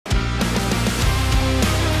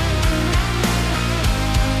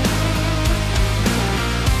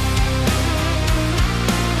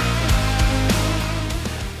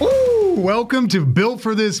Welcome to Built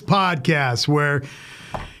for This podcast, where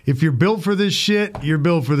if you're built for this shit, you're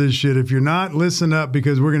built for this shit. If you're not, listen up,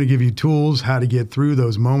 because we're going to give you tools how to get through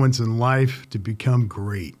those moments in life to become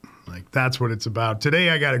great. Like, that's what it's about. Today,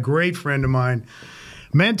 I got a great friend of mine,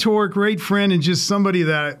 mentor, great friend, and just somebody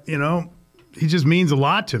that, you know, he just means a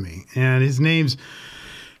lot to me. And his name's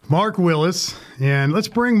Mark Willis. And let's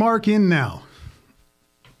bring Mark in now.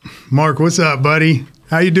 Mark, what's up, buddy?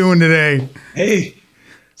 How you doing today? Hey.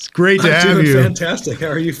 It's great to have you. Fantastic. How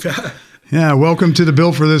are you? Yeah, welcome to the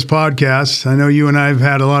Built for This podcast. I know you and I have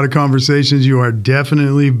had a lot of conversations. You are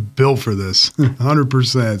definitely built for this,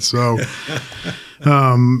 100%. So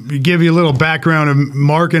to give you a little background of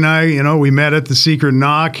Mark and I, you know, we met at the Secret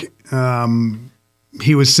Knock.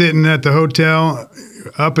 He was sitting at the hotel,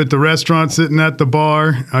 up at the restaurant, sitting at the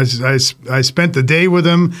bar. I spent the day with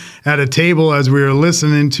him at a table as we were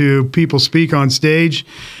listening to people speak on stage.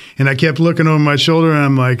 And I kept looking over my shoulder, and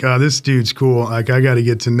I'm like, oh, this dude's cool. Like, I got to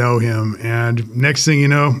get to know him. And next thing you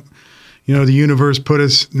know, the universe put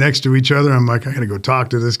us next to each other. I'm like, I got to go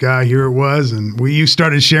talk to this guy. Here it was. And you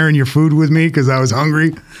started sharing your food with me because I was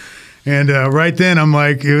hungry. And right then, I'm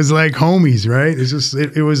like, it was like homies, right? It's just,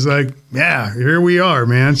 it was like, yeah, here we are,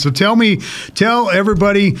 man. So tell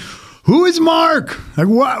everybody, who is Mark? Like,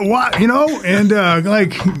 what, you know? And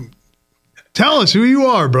like, tell us who you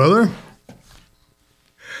are, brother.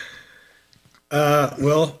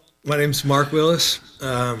 Well, my name's Mark Willis.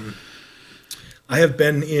 I have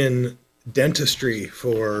been in dentistry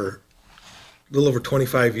for a little over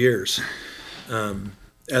 25 years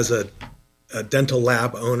as a dental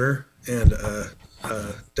lab owner and a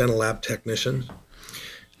dental lab technician.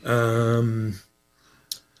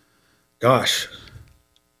 Gosh,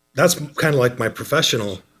 that's kind of like my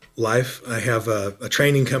professional life. I have a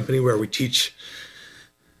training company where we teach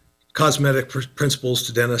cosmetic principles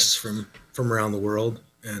to dentists from around the world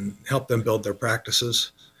and help them build their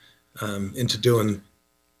practices into doing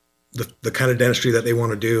the kind of dentistry that they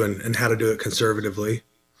want to do and how to do it conservatively.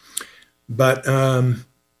 But I'm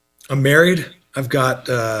married. I've got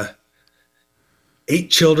 8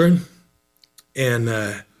 children and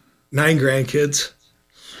 9 grandkids.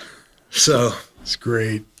 So it's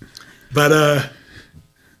great. But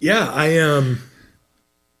yeah,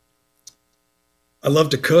 I love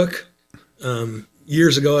to cook.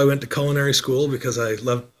 Years ago, I went to culinary school because I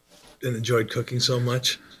loved and enjoyed cooking so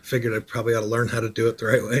much. Figured I probably ought to learn how to do it the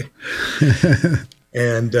right way.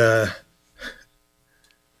 And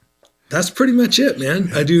that's pretty much it, man.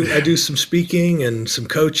 I do some speaking and some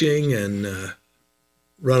coaching and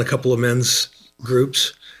run a couple of men's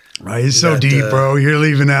groups. Right, it's so deep, bro. You're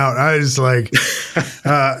leaving out. I was like,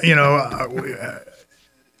 you know,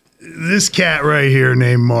 this cat right here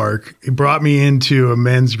named Mark, he brought me into a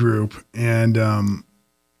men's group, and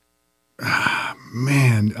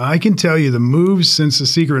man, I can tell you the moves since the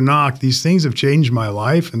Secret Knock, these things have changed my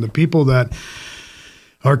life and the people that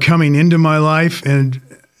are coming into my life. And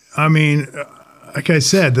I mean, like I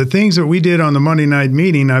said, the things that we did on the Monday night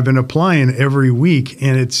meeting, I've been applying every week,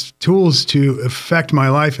 and it's tools to affect my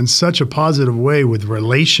life in such a positive way with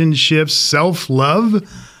relationships, self-love.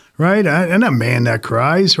 Right, and a man that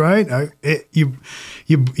cries. Right, a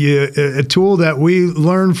tool that we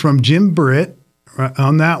learned from Jim Britt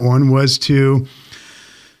on that one was to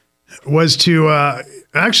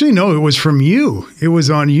actually no, it was from you. It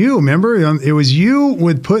was on you. Remember, it was you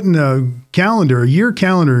with putting a year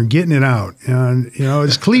calendar, and getting it out. And you know,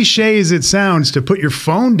 as cliche as it sounds, to put your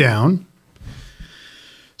phone down.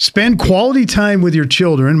 Spend quality time with your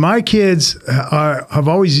children. My kids have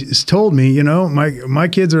always told me, you know, my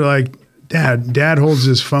kids are like, Dad holds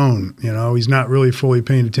his phone. You know, he's not really fully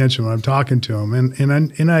paying attention when I'm talking to him.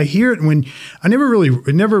 And I hear it when it never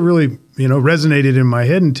really, you know, resonated in my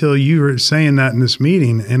head until you were saying that in this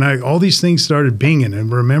meeting. And all these things started binging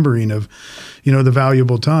and remembering of, you know, the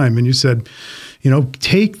valuable time. And you said, you know,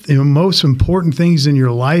 take the most important things in your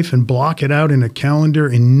life and block it out in a calendar,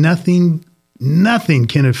 and nothing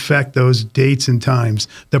can affect those dates and times.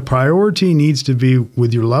 The priority needs to be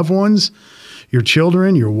with your loved ones, your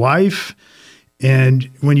children, your wife. And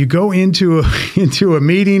when you go into a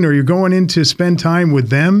meeting or you're going in to spend time with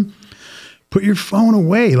them, put your phone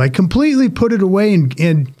away, like completely put it away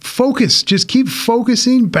and focus. Just keep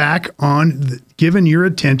focusing back on giving your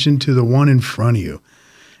attention to the one in front of you.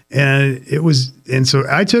 And so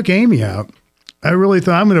I took Amy out. I really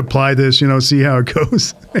thought I'm going to apply this, you know, see how it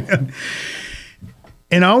goes.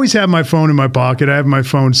 And I always have my phone in my pocket. I have my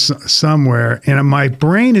phone somewhere. And my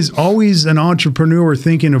brain is always an entrepreneur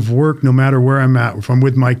thinking of work no matter where I'm at. If I'm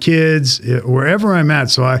with my kids, wherever I'm at.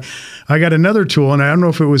 So I got another tool, and I don't know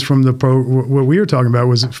if it was from what we were talking about,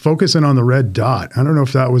 was focusing on the red dot. I don't know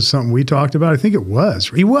if that was something we talked about. I think it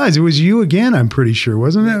was. It was you again, I'm pretty sure,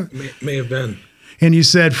 wasn't it? May have been. And you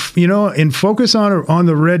said, and focus on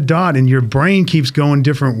the red dot, and your brain keeps going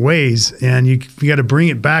different ways, and you got to bring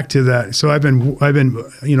it back to that. So I've been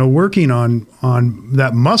working on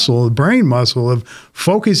that muscle, the brain muscle of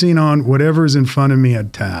focusing on whatever's in front of me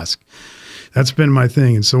at task. That's been my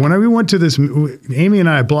thing. And so when we went to this, Amy and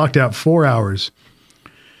I blocked out 4 hours.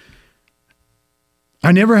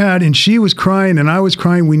 I never had, and she was crying and I was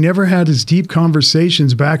crying. We never had these deep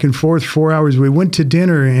conversations back and forth 4 hours. We went to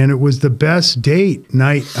dinner and it was the best date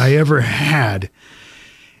night I ever had.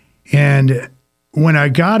 And when I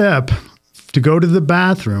got up to go to the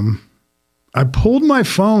bathroom, I pulled my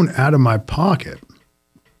phone out of my pocket.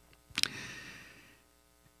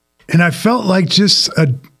 And I felt like just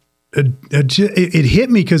it hit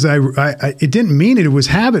me because it didn't mean it. It was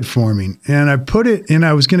habit forming. And I put it, and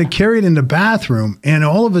I was going to carry it in the bathroom. And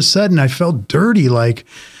all of a sudden I felt dirty. Like,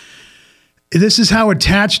 this is how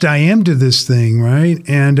attached I am to this thing. Right.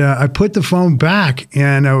 And I put the phone back,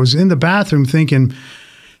 and I was in the bathroom thinking,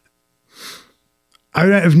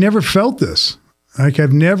 I've never felt this. Like,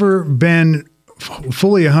 I've never been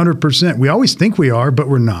fully 100%. We always think we are, but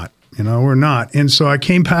we're not, we're not. And so I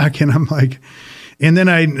came back and I'm like, and then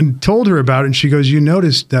I told her about it, and she goes, you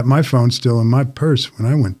noticed that my phone's still in my purse when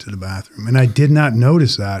I went to the bathroom. And I did not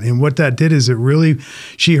notice that. And what that did is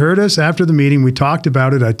she heard us after the meeting. We talked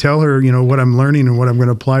about it. I tell her, what I'm learning and what I'm going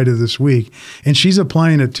to apply to this week. And she's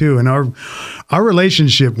applying it too. And our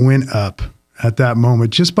relationship went up at that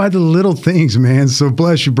moment, just by the little things, man. So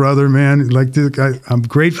bless you, brother, man. Like, I'm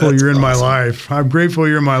grateful you're in my life. I'm grateful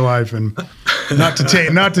you're in my life. And not to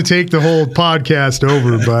take the whole podcast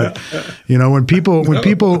over, but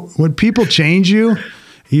when people change you,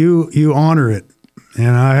 you honor it.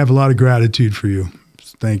 And I have a lot of gratitude for you.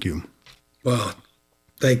 Thank you. Well,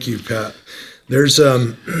 thank you, Pat. There's,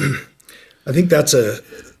 I think that's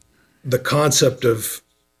the concept of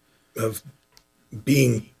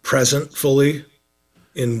being present fully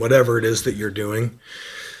in whatever it is that you're doing.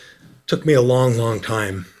 Took me a long, long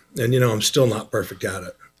time. And, I'm still not perfect at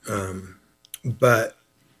it. But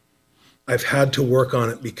I've had to work on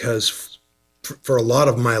it because for a lot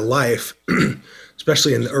of my life,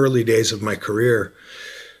 especially in the early days of my career,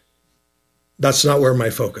 that's not where my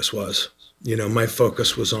focus was. My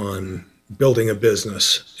focus was on building a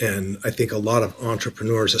business. And I think a lot of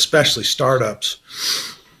entrepreneurs, especially startups,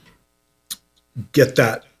 get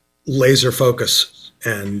that laser focus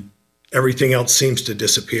and everything else seems to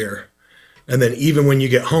disappear. And then even when you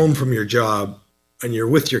get home from your job and you're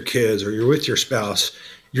with your kids or you're with your spouse,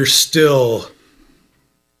 you're still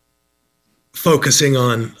focusing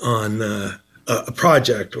on a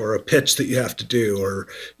project or a pitch that you have to do, or,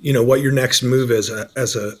 what your next move is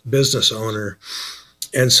as a business owner.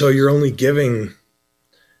 And so you're only giving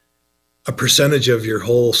a percentage of your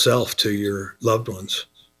whole self to your loved ones.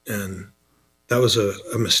 And that was a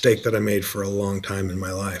mistake that I made for a long time in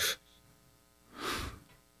my life.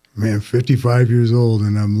 Man, 55 years old,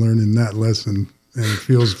 and I'm learning that lesson, and it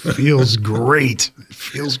feels great. It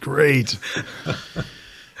feels great.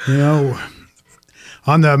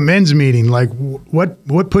 On the men's meeting, like, what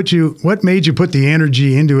made you put the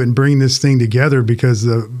energy into it and bring this thing together? Because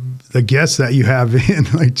the guests that you have in,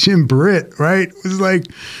 like Jim Britt, right, was like,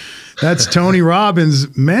 that's Tony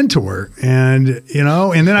Robbins' mentor. And,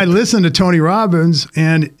 and then I listened to Tony Robbins,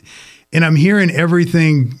 and I'm hearing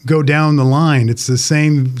everything go down the line. It's the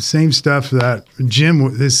same stuff that Jim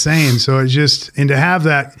is saying. So and to have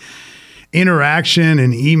that interaction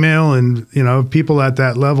and email and, people at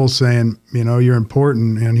that level saying, you're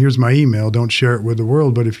important and here's my email, don't share it with the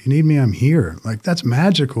world, but if you need me, I'm here. Like, that's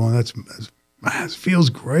magical. And it feels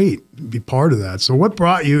great to be part of that. So what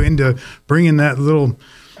brought you into bringing that little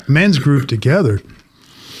men's group together?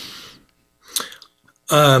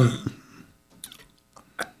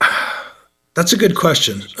 That's a good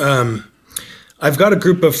question. I've got a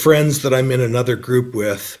group of friends that I'm in another group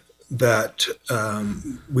with that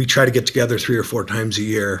we try to get together 3 or 4 times a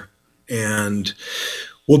year, and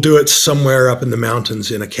we'll do it somewhere up in the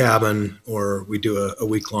mountains in a cabin, or we do a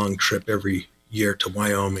week-long trip every year to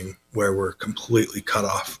Wyoming where we're completely cut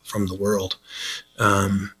off from the world.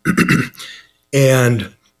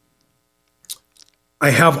 And I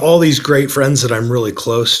have all these great friends that I'm really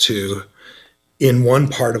close to in one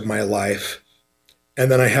part of my life. And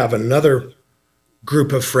then I have another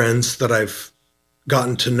group of friends that I've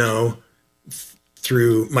gotten to know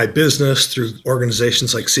through my business, through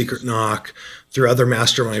organizations like Secret Knock, through other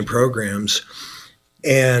mastermind programs.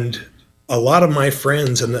 And a lot of my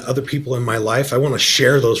friends and the other people in my life, I want to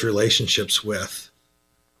share those relationships with.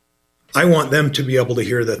 I want them to be able to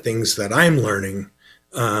hear the things that I'm learning.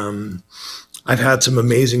 I've had some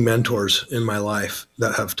amazing mentors in my life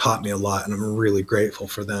that have taught me a lot, and I'm really grateful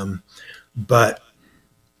for them. But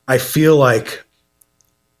I feel like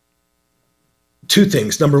two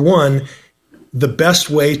things. Number one, the best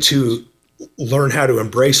way to learn how to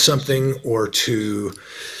embrace something or to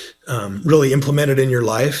really implement it in your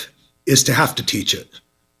life is to have to teach it.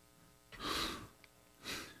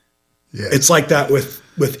 Yeah. It's like that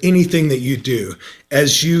with anything that you do.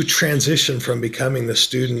 As you transition from becoming the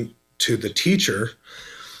student to the teacher,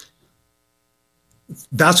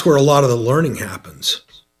 that's where a lot of the learning happens.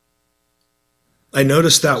 I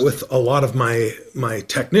noticed that with a lot of my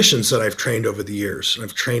technicians that I've trained over the years.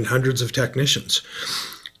 I've trained hundreds of technicians,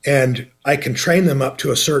 and I can train them up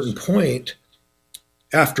to a certain point.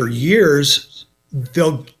 After years,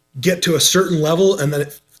 they'll get to a certain level, and then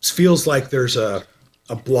it feels like there's a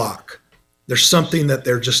block. There's something that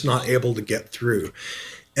they're just not able to get through.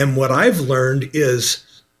 And what I've learned is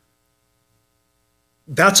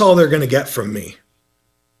that's all they're going to get from me.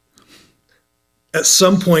 At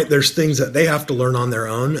some point, there's things that they have to learn on their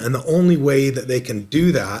own. And the only way that they can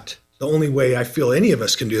do that, the only way I feel any of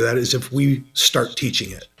us can do that, is if we start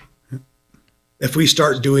teaching it. If we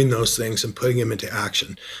start doing those things and putting them into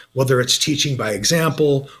action, whether it's teaching by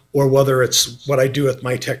example or whether it's what I do with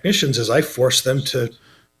my technicians is I force them to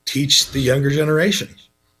teach the younger generation.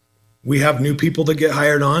 We have new people that get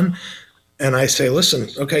hired on, and I say, listen,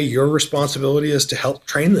 okay, your responsibility is to help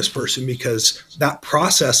train this person, because that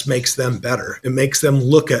process makes them better. It makes them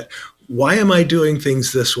look at, why am I doing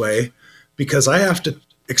things this way? Because I have to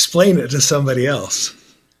explain it to somebody else.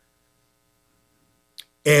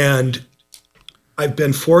 And I've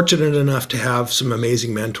been fortunate enough to have some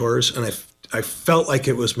amazing mentors, and I felt like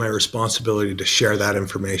it was my responsibility to share that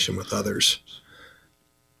information with others,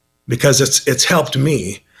 because it's helped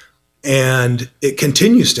me, and it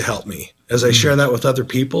continues to help me as I share that with other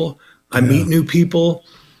people. I meet new people.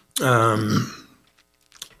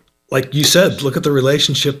 Like you said, look at the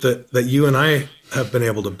relationship that you and I have been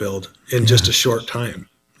able to build in just a short time.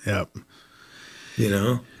 Yep. You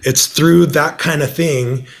know, it's through that kind of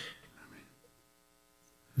thing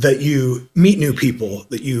that you meet new people,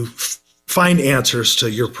 that you find answers to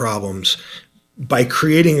your problems, by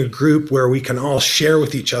creating a group where we can all share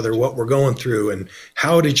with each other what we're going through and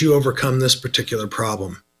how did you overcome this particular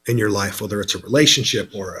problem in your life, whether it's a relationship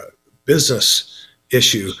or a business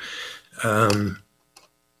issue. For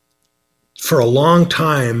a long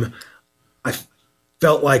time, I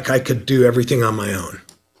felt like I could do everything on my own.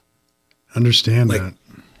 Understand that.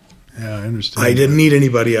 Yeah, I understand. I didn't need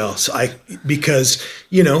anybody else. Because,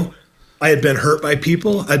 you know, I had been hurt by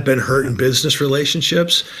people. I'd been hurt in business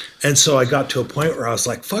relationships. And so I got to a point where I was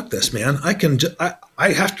like, fuck this, man.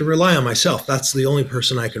 I have to rely on myself. That's the only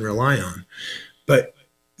person I can rely on. But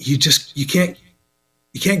you can't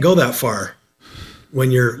go that far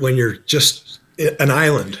when you're just an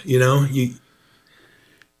island, you know.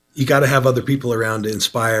 You got to have other people around to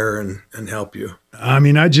inspire and help you. I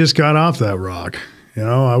mean, I just got off that rock. You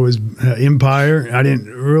know, I was Empire. I didn't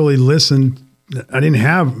really listen. I didn't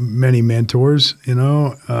have many mentors, you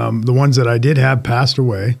know. The ones that I did have passed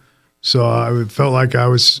away. So I felt like I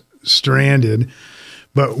was stranded.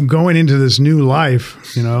 But going into this new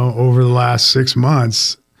life, you know, over the last 6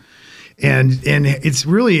 months, and it's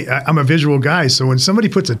really, I'm a visual guy. So when somebody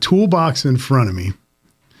puts a toolbox in front of me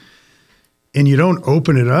and you don't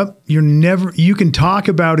open it up, you can talk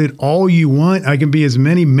about it all you want. I can be as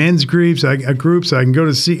many men's groups, I can go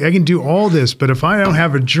to see, I can do all this. But if I don't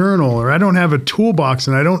have a journal or I don't have a toolbox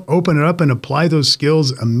and I don't open it up and apply those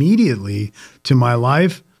skills immediately to my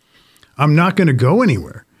life, I'm not going to go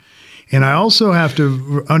anywhere. And I also have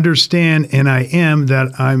to understand, and I am,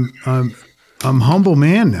 that I'm humble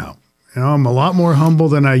man now. You know, I'm a lot more humble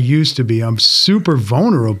than I used to be. I'm super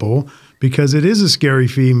vulnerable, because it is a scary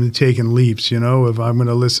feat taking leaps, you know, if I'm going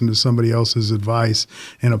to listen to somebody else's advice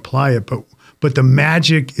and apply it. But the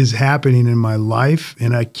magic is happening in my life,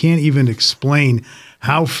 and I can't even explain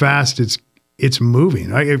how fast it's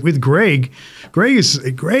moving. With Greg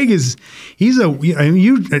is he's a, I mean,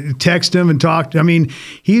 you text him and talk. I mean,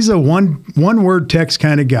 he's a one word text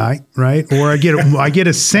kind of guy, right? Or I get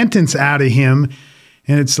a sentence out of him,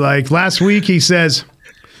 and it's like last week he says,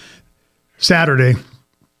 Saturday,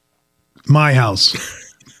 my house.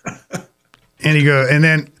 And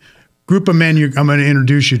then group of men I'm going to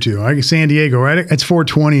introduce you to. San Diego, right? It's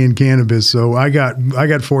 420 in cannabis, so I got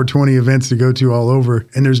 420 events to go to all over,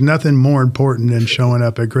 and there's nothing more important than showing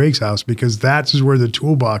up at Greg's house, because that's where the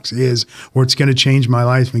toolbox is, where it's going to change my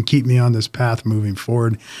life and keep me on this path moving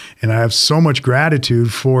forward. And I have so much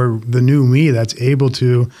gratitude for the new me that's able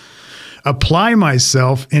to apply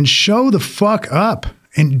myself and show the fuck up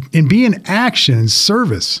and be in action and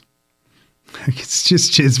service. It's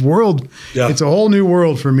just, it's world. Yeah. It's a whole new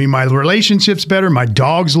world for me. My relationship's better. My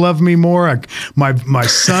dogs love me more. My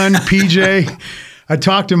son, PJ, I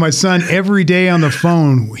talk to my son every day on the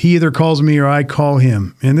phone. He either calls me or I call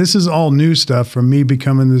him. And this is all new stuff from me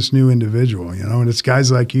becoming this new individual, you know, and it's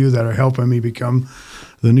guys like you that are helping me become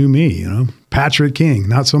the new me, you know, Patrick King,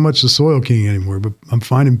 not so much the Soil King anymore, but I'm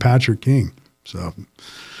finding Patrick King. So,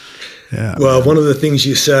 yeah. Well, one of the things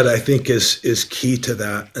you said, I think is key to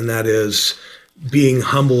that. And that is being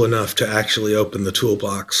humble enough to actually open the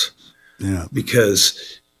toolbox. Yeah.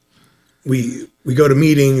 Because we go to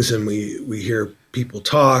meetings and we hear people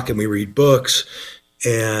talk and we read books,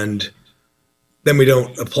 and then we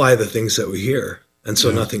don't apply the things that we hear. And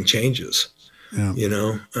so nothing changes, you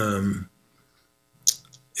know?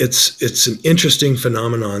 It's an interesting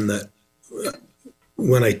phenomenon that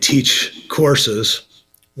when I teach courses,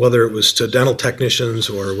 whether it was to dental technicians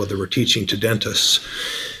or whether we're teaching to dentists,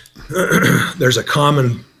 there's a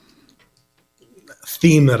common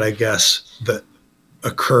theme that I guess that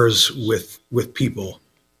occurs with people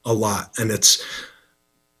a lot. And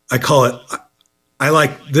I call it,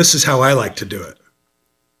 this is how I like to do it.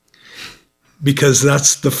 Because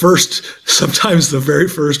that's sometimes the very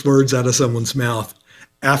first words out of someone's mouth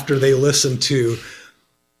after they listen to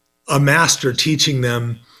a master teaching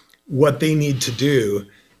them what they need to do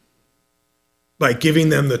by giving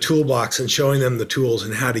them the toolbox and showing them the tools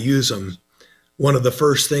and how to use them. One of the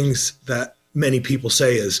first things that many people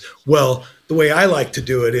say is, well, the way I like to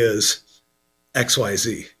do it is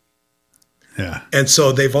XYZ. Yeah. And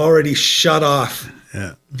so they've already shut off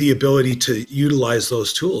the ability to utilize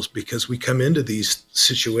those tools, because we come into these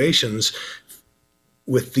situations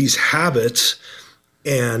with these habits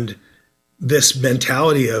and this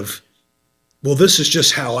mentality of, well, this is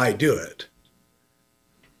just how I do it.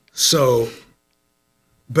 So,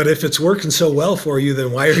 but if it's working so well for you,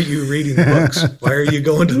 then why are you reading the books? Why are you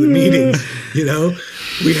going to the meetings? You know,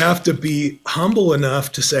 we have to be humble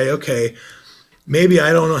enough to say, okay, maybe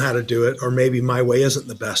I don't know how to do it, or maybe my way isn't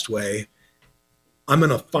the best way. I'm going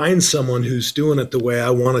to find someone who's doing it the way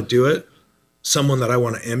I want to do it, someone that I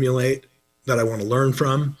want to emulate, that I want to learn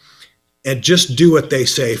from, and just do what they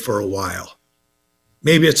say for a while.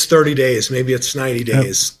 Maybe it's 30 days, maybe it's 90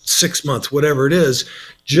 days, 6 months, whatever it is.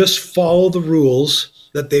 Just follow the rules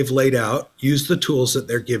that they've laid out, use the tools that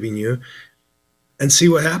they're giving you, and see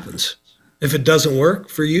what happens. If it doesn't work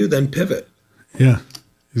for you, then pivot. Yeah,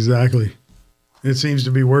 exactly. It seems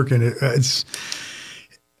to be working.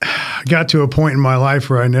 I got to a point in my life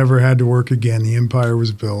where I never had to work again. The empire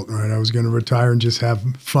was built, right? I was going to retire and just have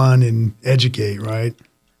fun and educate, right?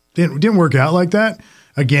 Didn't work out like that.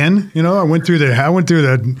 Again, you know, I went through the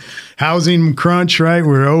housing crunch, right?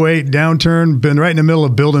 We're 2008 downturn, been right in the middle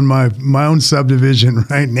of building my own subdivision,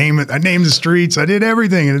 right? I named the streets, I did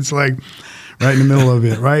everything. And it's like right in the middle of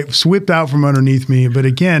it, right? Swept out from underneath me. But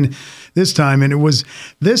again, this time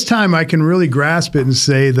I can really grasp it and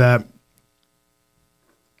say that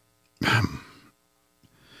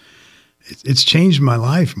it's changed my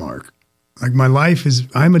life, Mark. Like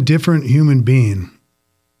I'm a different human being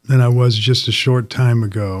than I was just a short time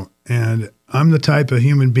ago. And I'm the type of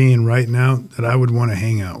human being right now that I would want to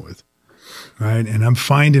hang out with, right? And I'm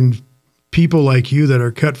finding people like you that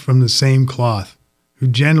are cut from the same cloth, who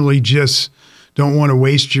generally just don't want to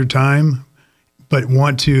waste your time, but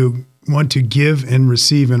want to give and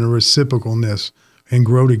receive in a reciprocalness and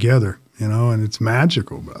grow together, you know? And it's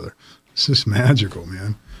magical, brother. It's just magical,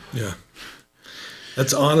 man. Yeah.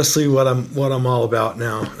 That's honestly what I'm all about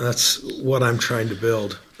now. That's what I'm trying to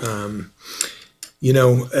build. You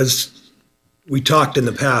know, as we talked in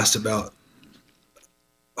the past about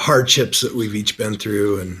hardships that we've each been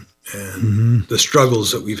through and the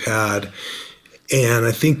struggles that we've had. And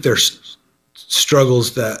I think there's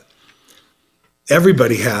struggles that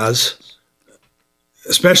everybody has,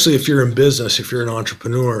 especially if you're in business, if you're an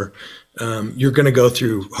entrepreneur, you're going to go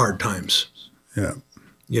through hard times. Yeah.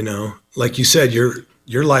 You know, like you said,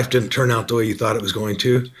 your life didn't turn out the way you thought it was going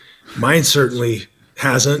to. Mine certainly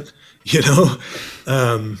hasn't, you know.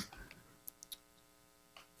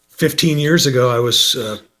 15 years ago, I was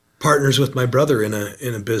partners with my brother in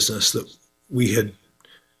a business that we had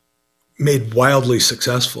made wildly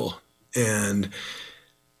successful. And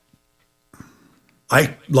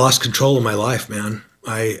I lost control of my life, man.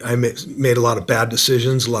 I made a lot of bad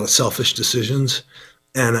decisions, a lot of selfish decisions,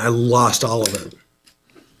 and I lost all of it.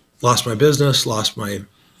 Lost my business, lost my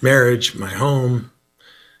marriage, my home,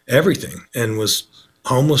 everything, and was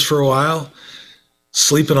homeless for a while,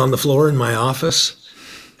 sleeping on the floor in my office,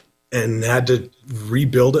 and had to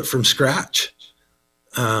rebuild it from scratch.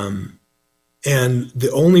 And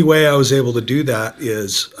the only way I was able to do that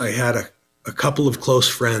is I had a couple of close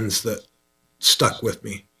friends that stuck with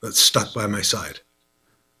me, that stuck by my side.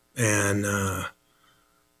 And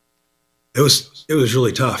it was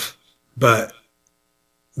really tough, but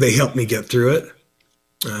they helped me get through it.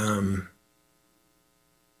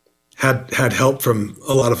 Had help from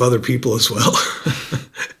a lot of other people as well,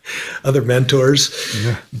 other mentors.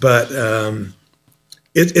 Yeah. But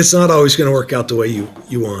it's not always going to work out the way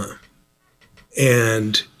you want.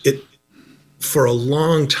 And for a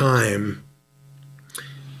long time,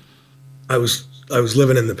 I was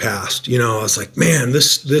living in the past. You know, I was like, man,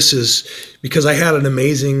 this is, because I had an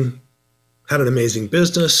amazing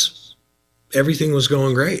business. Everything was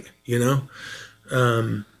going great, you know?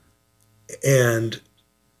 And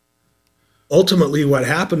ultimately what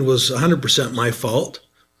happened was 100% my fault,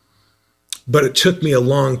 but it took me a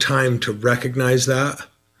long time to recognize that.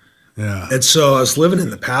 Yeah. And so I was living in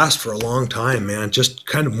the past for a long time, man, just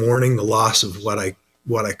kind of mourning the loss of what I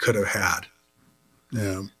could have had.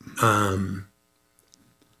 Yeah.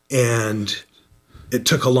 And it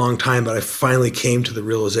took a long time, but I finally came to the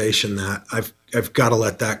realization that I've got to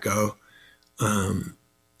let that go.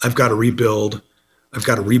 I've got to rebuild. I've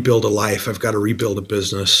got to rebuild a life. I've got to rebuild a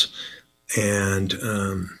business. And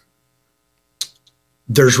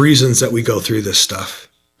there's reasons that we go through this stuff.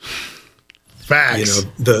 Facts. You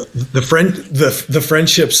know, the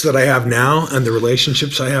friendships that I have now and the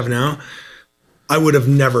relationships I have now, I would have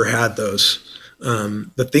never had those.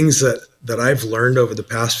 The things that I've learned over the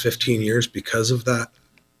past 15 years because of that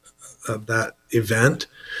event,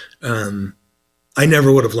 I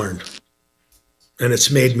never would have learned. And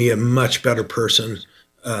it's made me a much better person,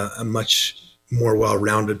 a much more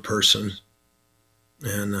well-rounded person,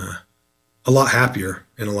 and a lot happier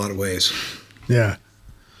in a lot of ways. Yeah.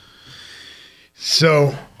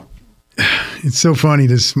 So it's so funny.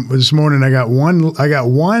 This morning I got one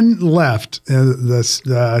left.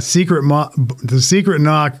 The secret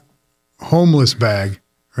knock homeless bag,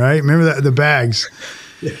 right? Remember that, the bags.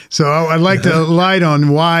 Yeah. So I'd like to light on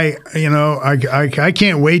why, you know, I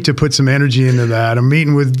can't wait to put some energy into that. I'm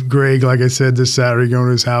meeting with Greg, like I said, this Saturday, going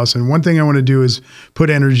to his house. And one thing I want to do is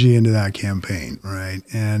put energy into that campaign, right?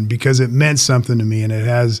 And because it meant something to me, and it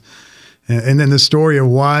has, and then the story of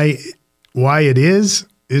why it is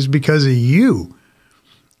because of you.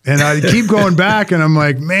 And I keep going back and I'm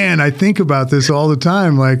like, man, I think about this all the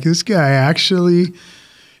time. Like, this guy actually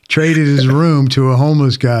traded his room to a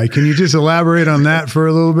homeless guy. Can you just elaborate on that for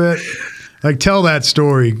a little bit? Like, tell that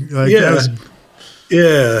story. Like, yeah.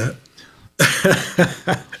 Yeah.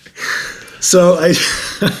 So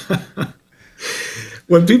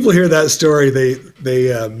when people hear that story, they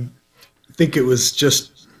think it was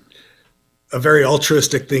just a very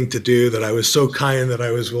altruistic thing to do, that I was so kind that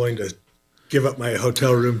I was willing to give up my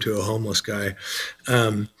hotel room to a homeless guy.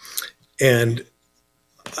 And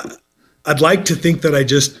I'd like to think that I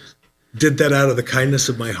just did that out of the kindness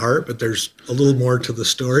of my heart, but there's a little more to the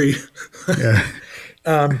story. Yeah.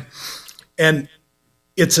 And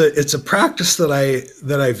it's a practice that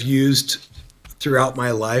I've used throughout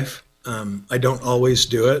my life. I don't always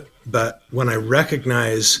do it, but when I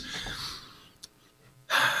recognize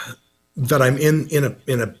that I'm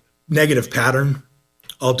in a negative pattern,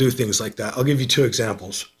 I'll do things like that. I'll give you two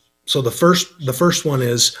examples. So the first one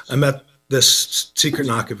is, I'm at this Secret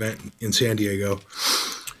Knock event in San Diego,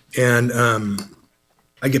 and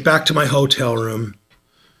I get back to my hotel room,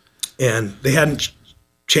 and they hadn't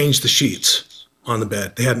changed the sheets on the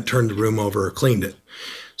bed. They hadn't turned the room over or cleaned it.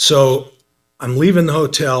 So I'm leaving the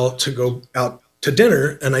hotel to go out to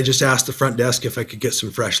dinner, and I just asked the front desk if I could get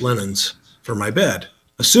some fresh linens for my bed,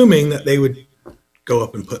 assuming that they would go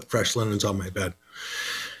up and put fresh linens on my bed.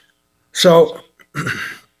 So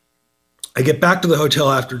I get back to the hotel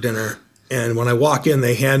after dinner, and when I walk in,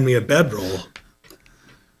 they hand me a bedroll.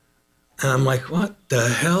 And I'm like, what the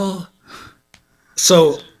hell?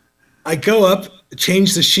 So I go up,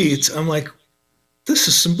 change the sheets. I'm like, this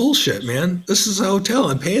is some bullshit, man. This is a hotel.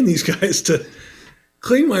 I'm paying these guys to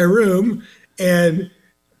clean my room, and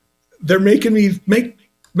they're making me make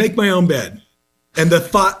my own bed. And the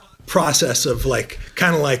thought process of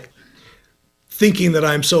kind of thinking that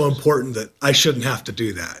I'm so important that I shouldn't have to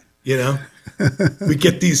do that, you know? we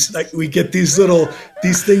get these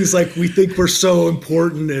these things like we think we're so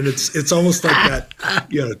important, and it's almost like that,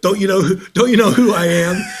 don't you know who I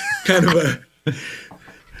am kind of a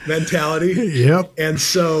mentality. Yep. And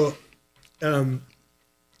so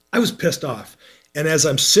I was pissed off. And as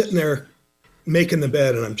I'm sitting there making the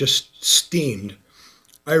bed and I'm just steamed,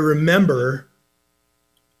 I remember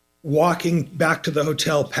walking back to the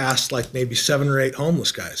hotel past like maybe 7 or 8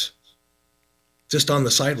 homeless guys just on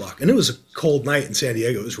the sidewalk. And it was a cold night in San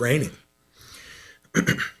Diego. It was raining.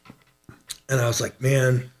 And I was like,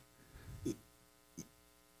 man,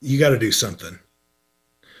 you got to do something.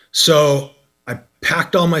 So I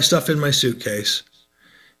packed all my stuff in my suitcase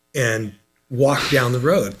and walked down the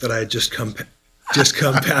road that I had just come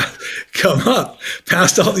up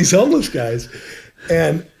past all these homeless guys.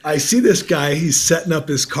 And I see this guy, he's setting up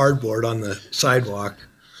his cardboard on the sidewalk.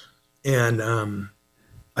 And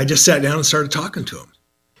I just sat down and started talking to him.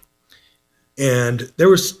 And there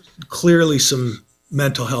was clearly some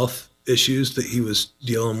mental health issues that he was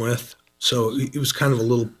dealing with. So it was kind of a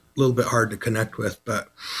little bit hard to connect with. But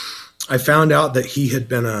I found out that he had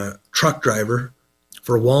been a truck driver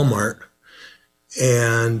for Walmart.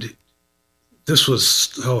 And this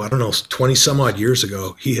was, I don't know, 20 some odd years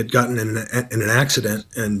ago. He had gotten in an accident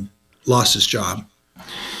and lost his job.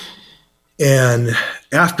 And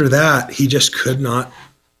after that, he just could not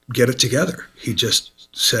get it together. He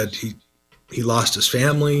just said he lost his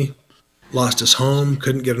family, lost his home,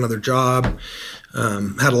 couldn't get another job,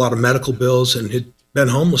 had a lot of medical bills, and had been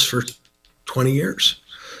homeless for 20 years.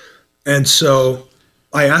 And so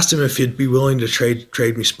I asked him if he'd be willing to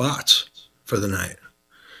trade me spots for the night.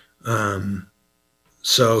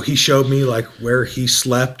 So he showed me like where he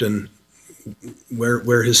slept and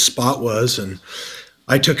where his spot was. And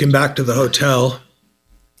I took him back to the hotel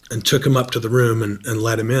and took him up to the room and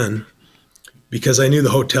let him in, because I knew the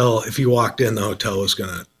hotel, if he walked in, the hotel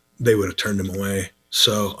they would have turned him away.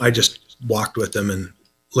 So I just walked with him and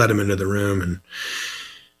let him into the room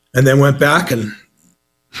and then went back and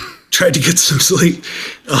tried to get some sleep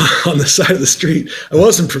on the side of the street. I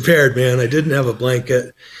wasn't prepared, man. I didn't have a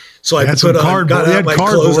blanket. So I got out my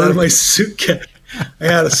clothes out of my suitcase. I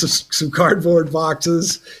had some cardboard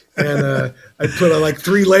boxes, and I put on like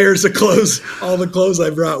 3 layers of clothes, all the clothes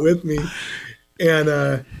I brought with me.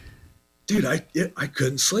 And dude, I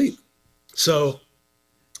couldn't sleep. So,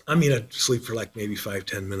 I mean, I'd sleep for like maybe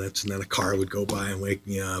 5-10 minutes, and then a car would go by and wake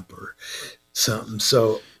me up or something.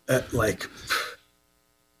 So at like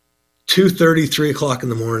 2:30, 3 o'clock in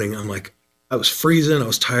the morning, I was freezing. I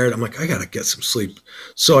was tired. I'm like, I got to get some sleep.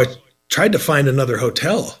 So I tried to find another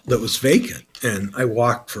hotel that was vacant, and I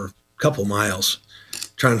walked for a couple miles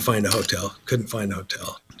trying to find a hotel. Couldn't find a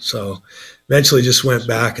hotel. So eventually just went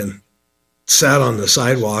back and sat on the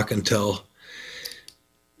sidewalk until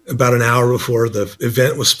about an hour before the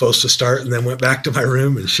event was supposed to start, and then went back to my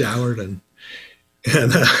room and showered. And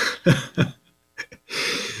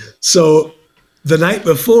so the night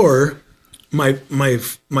before, my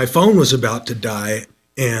phone was about to die,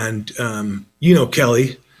 and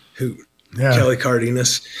Kelly, Kelly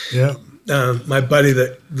Cardenas, my buddy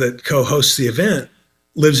that co-hosts the event,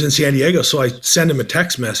 lives in San Diego. So I sent him a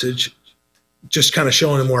text message, just kind of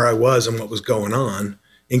showing him where I was and what was going on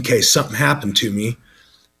in case something happened to me.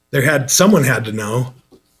 Someone had to know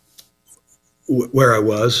where I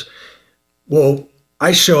was. Well,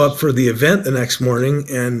 I show up for the event the next morning,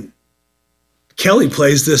 and Kelly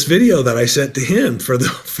plays this video that I sent to him for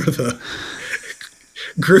the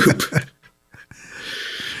group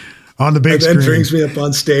on the big screen. And then brings me up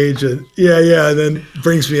on stage, and and then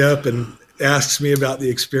brings me up and asks me about the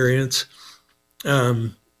experience.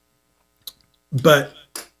 But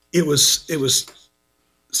it was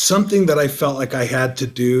something that I felt like I had to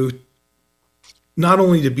do, not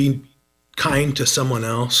only to be kind to someone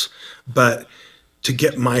else, but to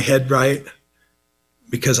get my head right,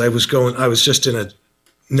 because I was just in a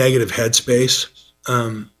negative headspace.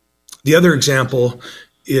 The other example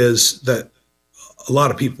is that a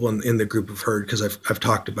lot of people in the group have heard, because I've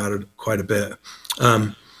talked about it quite a bit.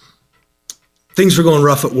 Things were going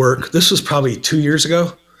rough at work. This was probably 2 years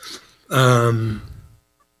ago.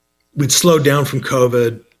 We'd slowed down from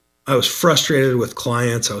COVID. I was frustrated with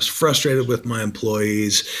clients. I was frustrated with my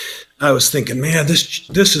employees. I was thinking, man,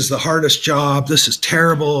 this is the hardest job. This is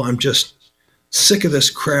terrible. I'm just sick of this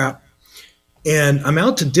crap. And I'm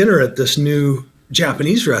out to dinner at this new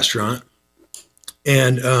Japanese restaurant,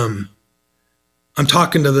 and I'm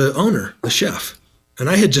talking to the owner, the chef, and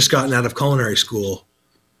I had just gotten out of culinary school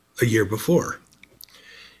a year before.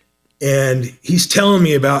 And he's telling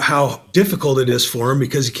me about how difficult it is for him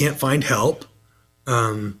because he can't find help.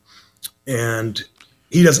 And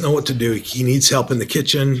he doesn't know what to do. He needs help in the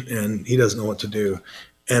kitchen and he doesn't know what to do.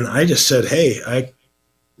 And I just said, hey,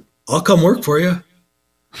 I'll come work for you.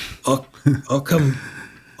 I'll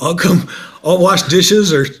wash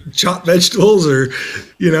dishes or chop vegetables or,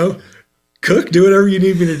 cook, do whatever you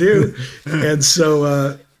need me to do. And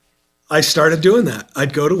so I started doing that.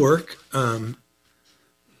 I'd go to work.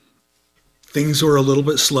 Things were a little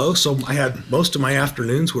bit slow, so I had most of my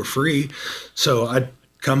afternoons were free. So I'd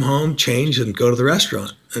come home, change, and go to the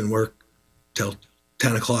restaurant and work till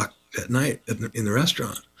 10 o'clock at night in the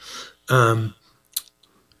restaurant.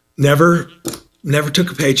 Never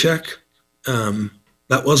took a paycheck.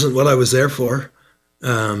 That wasn't what I was there for.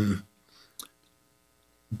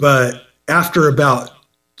 But after about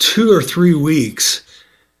 2 or 3 weeks,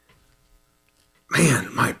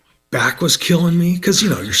 man, my back was killing me because,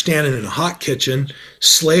 you're standing in a hot kitchen,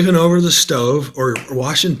 slaving over the stove or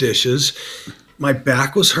washing dishes. My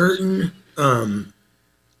back was hurting. I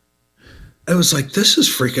was like, this is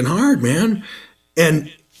freaking hard, man. And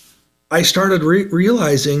I started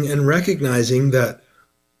realizing and recognizing that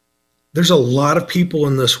there's a lot of people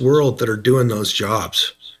in this world that are doing those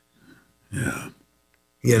jobs. Yeah.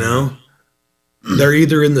 They're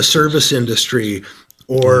either in the service industry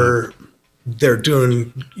or they're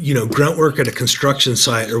doing, grunt work at a construction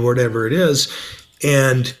site or whatever it is.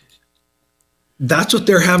 And that's what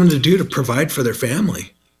they're having to do to provide for their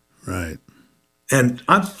family. Right. And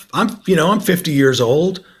I'm 50 years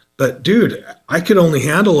old, but dude, I could only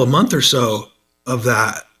handle a month or so of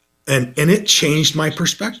that. And it changed my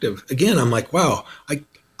perspective. Again, I'm like, wow,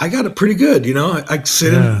 I got it pretty good. I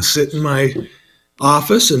sit in my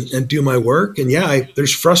office and do my work. And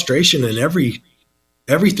there's frustration in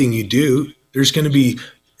everything you do. There's going to be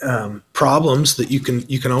problems that you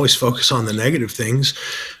can always focus on the negative things.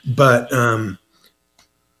 But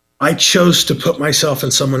I chose to put myself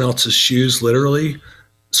in someone else's shoes, literally,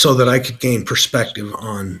 so that I could gain perspective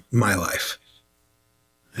on my life.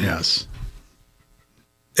 Yes.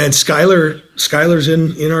 And Skylar's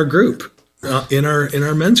in our group, in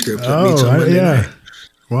our men's group. That meets on Monday night.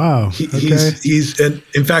 Wow. He's and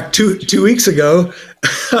in fact, two weeks ago,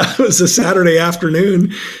 it was a Saturday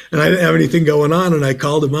afternoon and I didn't have anything going on. And I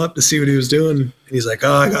called him up to see what he was doing. And he's like,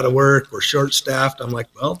 oh, I got to work. We're short staffed. I'm like,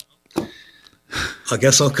 well, I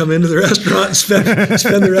guess I'll come into the restaurant and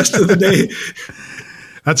spend the rest of the day.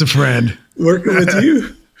 That's a friend. Working with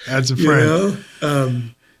you. That's a friend.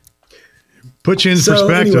 Put you in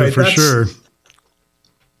perspective anyway, for sure.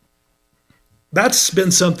 That's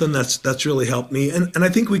been something that's really helped me. And I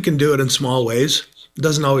think we can do it in small ways. It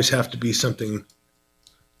doesn't always have to be something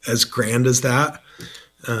as grand as that.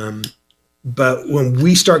 But when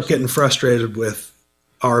we start getting frustrated with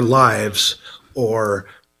our lives or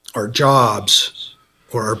our jobs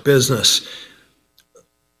or our business,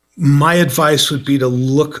 my advice would be to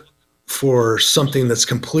look for something that's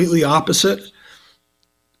completely opposite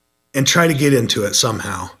and try to get into it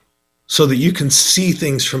somehow so that you can see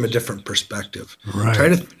things from a different perspective. Right.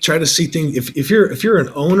 Try to see things. If you're an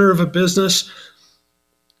owner of a business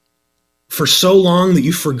for so long that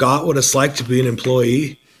you forgot what it's like to be an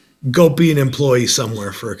employee, go be an employee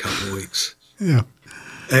somewhere for a couple of weeks. Yeah.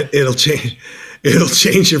 And it'll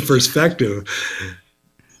change your perspective.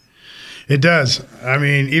 It does.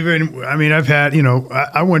 I've had,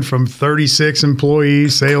 I went from 36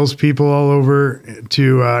 employees, salespeople all over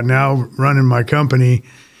to now running my company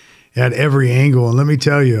at every angle. And let me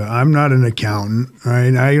tell you, I'm not an accountant,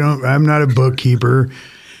 right? I'm not a bookkeeper.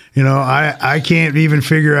 I can't even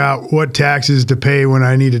figure out what taxes to pay when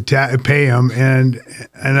I need to pay them. And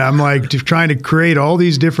I'm like trying to create all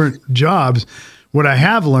these different jobs. What I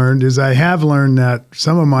have learned is that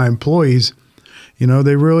some of my employees,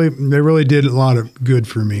 they really did a lot of good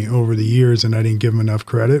for me over the years, and I didn't give them enough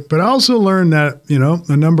credit. But I also learned that,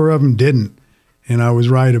 a number of them didn't, and I was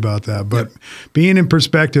right about that. But being in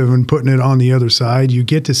perspective and putting it on the other side, you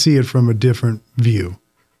get to see it from a different view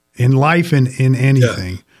in life and in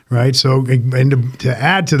anything, right? So, and to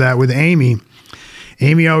add to that with Amy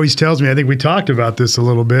always tells me, I think we talked about this a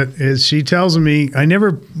little bit, is she tells me,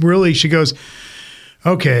 she goes,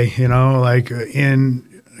 okay,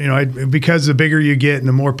 because the bigger you get and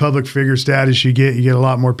the more public figure status you get a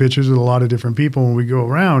lot more pictures with a lot of different people when we go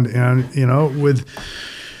around. And,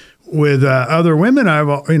 with other women, I've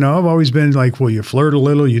always been like, well, you flirt a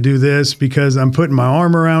little, you do this because I'm putting my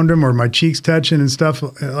arm around them or my cheeks touching and stuff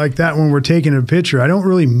like that when we're taking a picture. I don't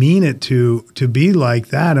really mean it to be like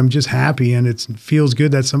that. I'm just happy, and it feels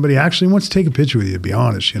good that somebody actually wants to take a picture with you, to be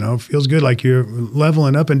honest. It feels good like you're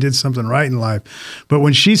leveling up and did something right in life. But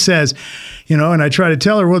when she says, and I try to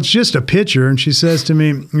tell her, well, it's just a picture, and she says to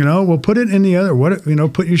me, well, put it in the other,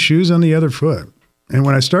 put your shoes on the other foot. And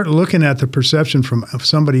when I start looking at the perception from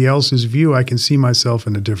somebody else's view, I can see myself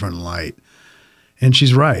in a different light. And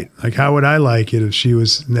she's right. Like, how would I like it if she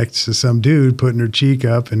was next to some dude putting her cheek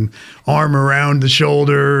up and arm around the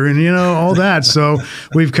shoulder and, you know, all that. So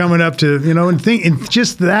we've coming up to, you know, and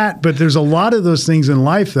just that. But there's a lot of those things in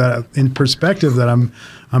life that, in perspective, that I'm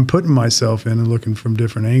putting myself in and looking from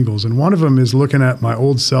different angles. And one of them is looking at my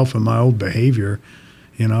old self and my old behavior.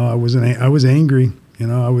 You know, I was angry. You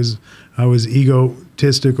know, I was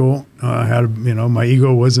egotistical. I had, you know, my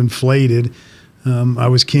ego was inflated. I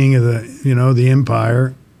was king of the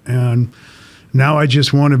empire, and now I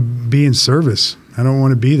just want to be in service. I don't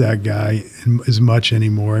want to be that guy as much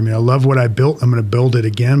anymore. I mean, I love what I built. I'm going to build it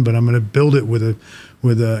again, but I'm going to build it with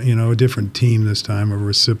a different team this time, of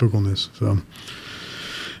reciprocalness. So,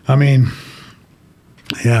 I mean,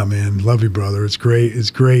 yeah, man, love you, brother. It's great. It's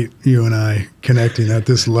great you and I connecting at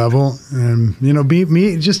this level, and you know,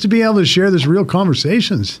 just to be able to share this real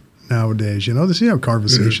conversations nowadays. You know, this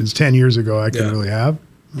conversations 10 years ago I couldn't really have.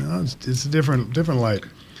 You know, it's a different light.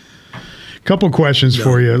 Couple questions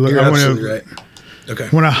for you. You're absolutely right. Okay. I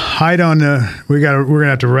want to hide on we're gonna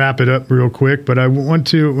have to wrap it up real quick, but I want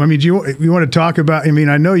to. I mean, do you want to talk about? I mean,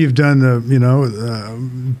 I know you've done the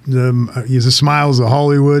Smiles of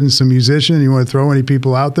Hollywood and some musician. You want to throw any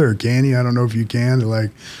people out there, or can you? I don't know if you can.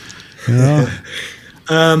 Like, you know.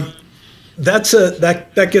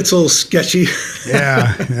 That gets a little sketchy.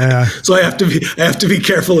 Yeah. So I have to be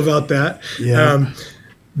careful about that. Yeah.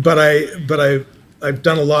 But I've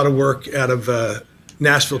done a lot of work out of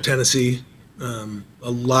Nashville, Tennessee. A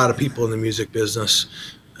lot of people in the music business.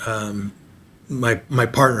 My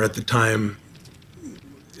partner at the time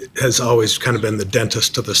has always kind of been the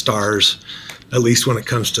dentist to the stars, at least when it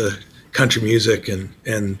comes to country music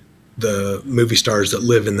and the movie stars that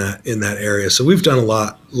live in that area. So we've done a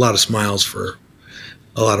lot of smiles for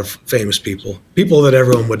a lot of famous people that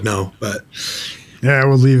everyone would know. But yeah,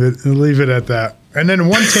 we'll leave it at that. And then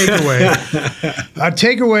one takeaway,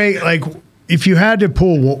 like if you had to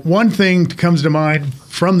pull one thing that comes to mind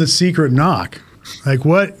from the Secret Knock, like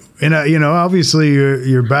what? And you know, obviously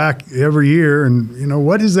you're back every year, and you know,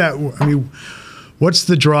 what is that? I mean, what's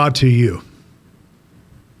the draw to you?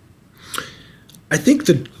 I think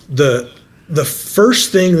the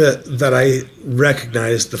first thing that I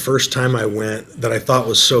recognized the first time I went that I thought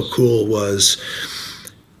was so cool was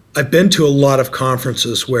I've been to a lot of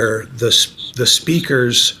conferences where the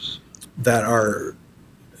speakers that are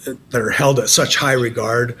held at such high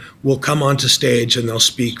regard will come onto stage and they'll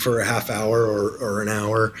speak for a half hour or an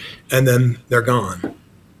hour, and then they're gone.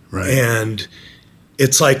 Right. And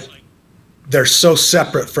it's like they're so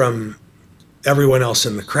separate from everyone else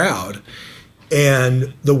in the crowd.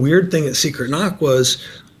 And the weird thing at Secret Knock was,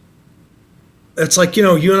 it's like, you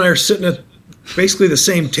know, you and I are sitting at basically the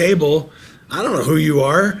same table. I don't know who you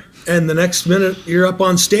are. And the next minute you're up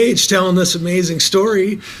on stage telling this amazing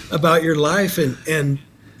story about your life, and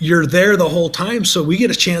you're there the whole time. So we get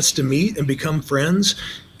a chance to meet and become friends.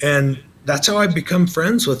 And that's how I've become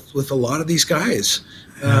friends with a lot of these guys.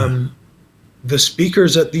 Yeah. The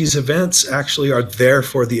speakers at these events actually are there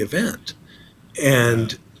for the event.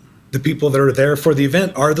 And the people that are there for the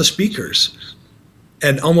event are the speakers.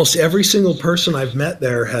 And almost every single person I've met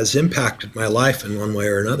there has impacted my life in one way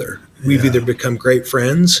or another. We've either become great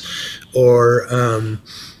friends, or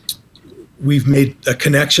we've made a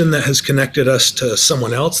connection that has connected us to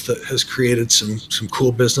someone else that has created some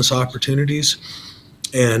cool business opportunities.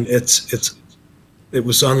 And it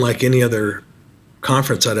was unlike any other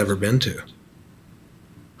conference I'd ever been to.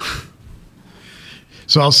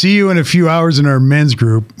 So I'll see you in a few hours in our men's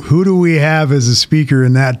group. Who do we have as a speaker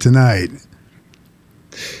in that tonight?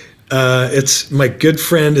 It's my good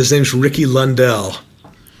friend. His name's Ricky Lundell.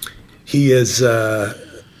 He is an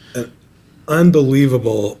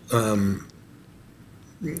unbelievable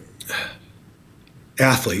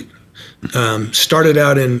athlete. Started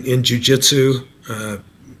out in jiu-jitsu,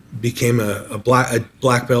 became a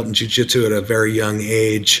black belt in jiu-jitsu at a very young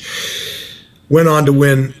age. Went on to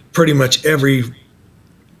win pretty much every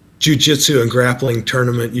jiu-jitsu and grappling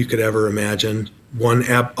tournament you could ever imagine. Won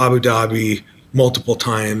Abu Dhabi multiple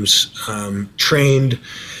times. Trained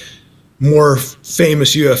more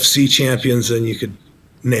famous UFC champions than you could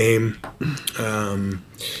name.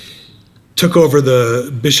 Took over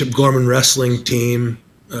the Bishop Gorman wrestling team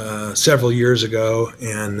several years ago,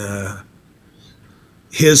 and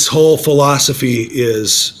his whole philosophy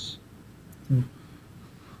is,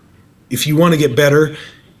 if you want to get better,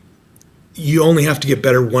 you only have to get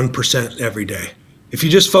better 1% every day. If you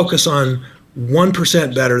just focus on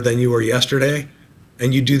 1% better than you were yesterday,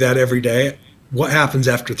 and you do that every day, what happens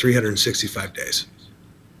after 365 days?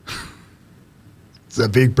 It's a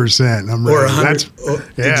big percent. I'm or ready.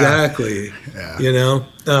 100. Exactly. Yeah. You know,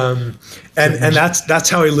 and that's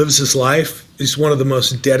how he lives his life. He's one of the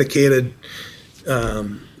most dedicated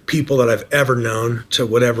people that I've ever known to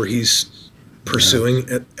whatever he's pursuing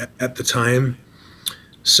at the time.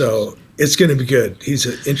 So it's going to be good. He's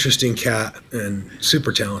an interesting cat and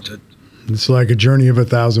super talented. It's like a journey of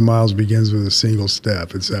 1,000 miles begins with a single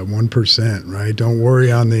step. It's that 1%, right? Don't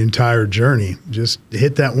worry on the entire journey. Just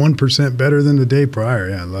hit that 1% better than the day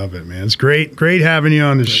prior. Yeah, I love it, man. It's great having you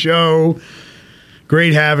on the show.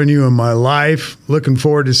 Great having you in my life. Looking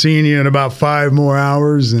forward to seeing you in about 5 more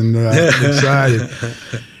hours, and excited.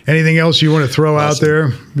 Anything else you want to throw out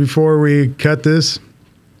there before we cut this?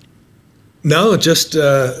 No, just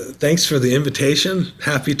thanks for the invitation.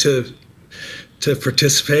 Happy to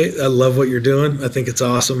participate. I love what you're doing. I think it's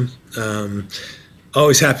awesome.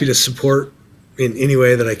 Always happy to support in any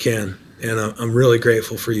way that I can. And I'm really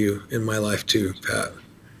grateful for you in my life too, Pat.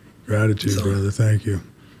 Gratitude, brother. Thank you.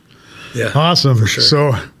 Yeah. Awesome. For sure.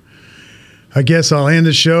 So I guess I'll end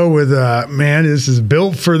the show with, man, this is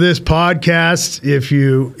built for this podcast. If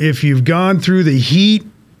you've gone through the heat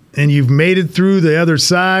and you've made it through the other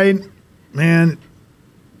side, man,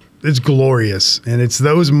 it's glorious. And it's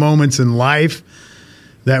those moments in life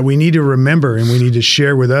that we need to remember and we need to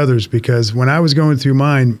share with others, because when I was going through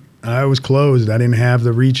mine, I was closed. I didn't have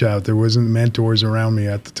the reach out. There wasn't mentors around me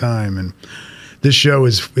at the time. And this show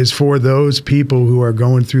is for those people who are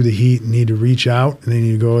going through the heat and need to reach out, and they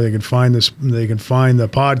need to go. They can find this. They can find the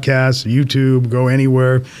podcast, YouTube, go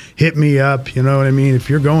anywhere. Hit me up. You know what I mean? If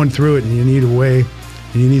you're going through it and you need a way,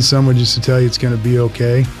 and you need someone just to tell you it's going to be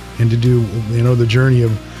okay, and to do, you know, the journey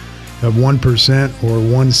of 1%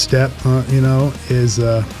 or one step, is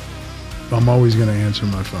I'm always going to answer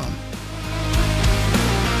my phone.